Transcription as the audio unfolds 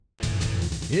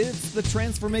It's the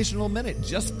Transformational Minute,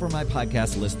 just for my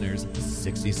podcast listeners.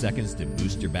 60 seconds to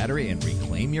boost your battery and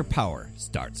reclaim your power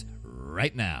starts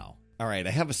right now. All right, I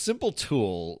have a simple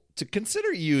tool to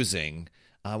consider using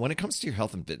when it comes to your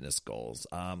health and fitness goals.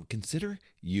 Consider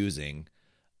using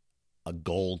a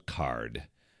goal card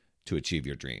to achieve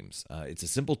your dreams. It's a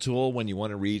simple tool when you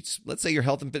want to reach, let's say, your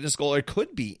health and fitness goal, or it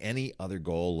could be any other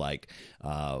goal like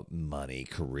money,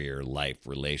 career, life,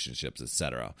 relationships,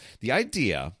 etc. The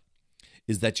idea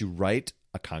is that you write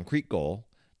a concrete goal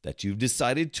that you've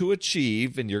decided to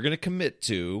achieve and you're going to commit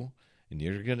to,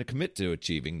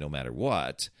 achieving no matter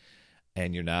what.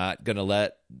 And you're not going to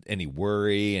let any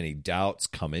worry, any doubts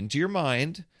come into your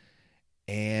mind.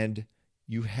 And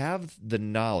you have the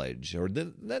knowledge, or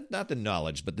not the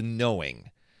knowledge, but the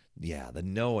knowing. Yeah, the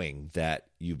knowing that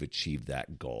you've achieved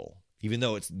that goal. Even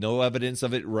though it's no evidence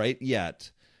of it right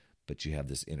yet, but you have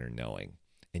this inner knowing.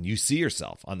 And you see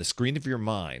yourself on the screen of your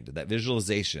mind, that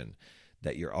visualization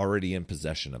that you're already in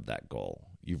possession of that goal.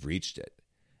 You've reached it,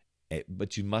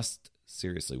 but you must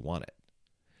seriously want it.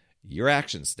 Your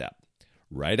action step: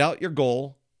 write out your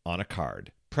goal on a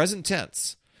card. Present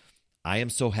tense. I am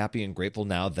so happy and grateful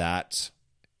now that,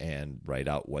 and write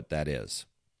out what that is.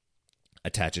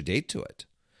 Attach a date to it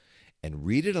and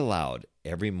read it aloud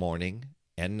every morning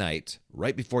and night,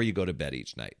 right before you go to bed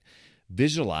each night.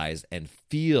 Visualize and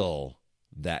feel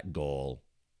that goal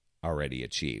already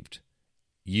achieved.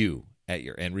 You at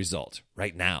your end result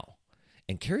right now.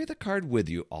 And carry the card with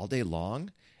you all day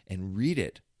long and read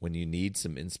it when you need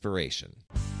some inspiration.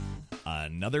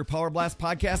 Another Power Blast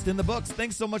podcast in the books.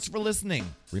 Thanks so much for listening.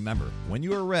 Remember, when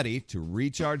you are ready to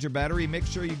recharge your battery, make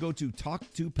sure you go to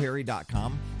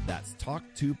talktoperry.com. That's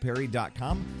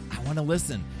talktoperry.com. I want to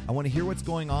listen. I want to hear what's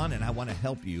going on, and I want to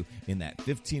help you in that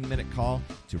 15-minute call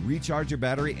to recharge your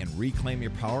battery and reclaim your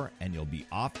power, and you'll be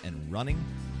off and running,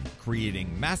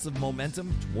 creating massive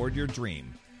momentum toward your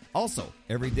dream. Also,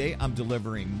 every day I'm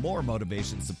delivering more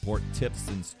motivation, support, tips,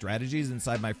 and strategies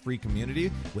inside my free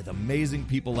community with amazing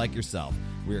people like yourself.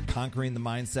 We are conquering the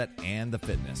mindset and the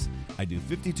fitness. I do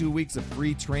 52 weeks of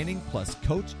free training, plus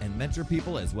coach and mentor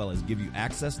people, as well as give you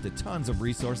access to tons of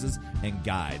resources and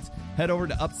guides. Head over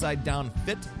to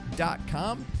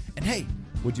UpsideDownFit.com. And hey,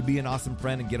 would you be an awesome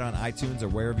friend and get on iTunes or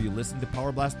wherever you listen to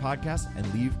Power Blast podcasts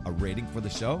and leave a rating for the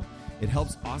show? It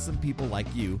helps awesome people like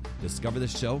you discover the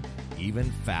show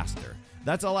even faster.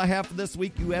 That's all I have for this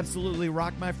week. You absolutely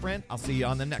rock, my friend. I'll see you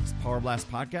on the next Power Blast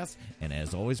podcast. And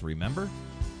as always, remember,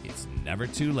 it's never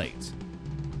too late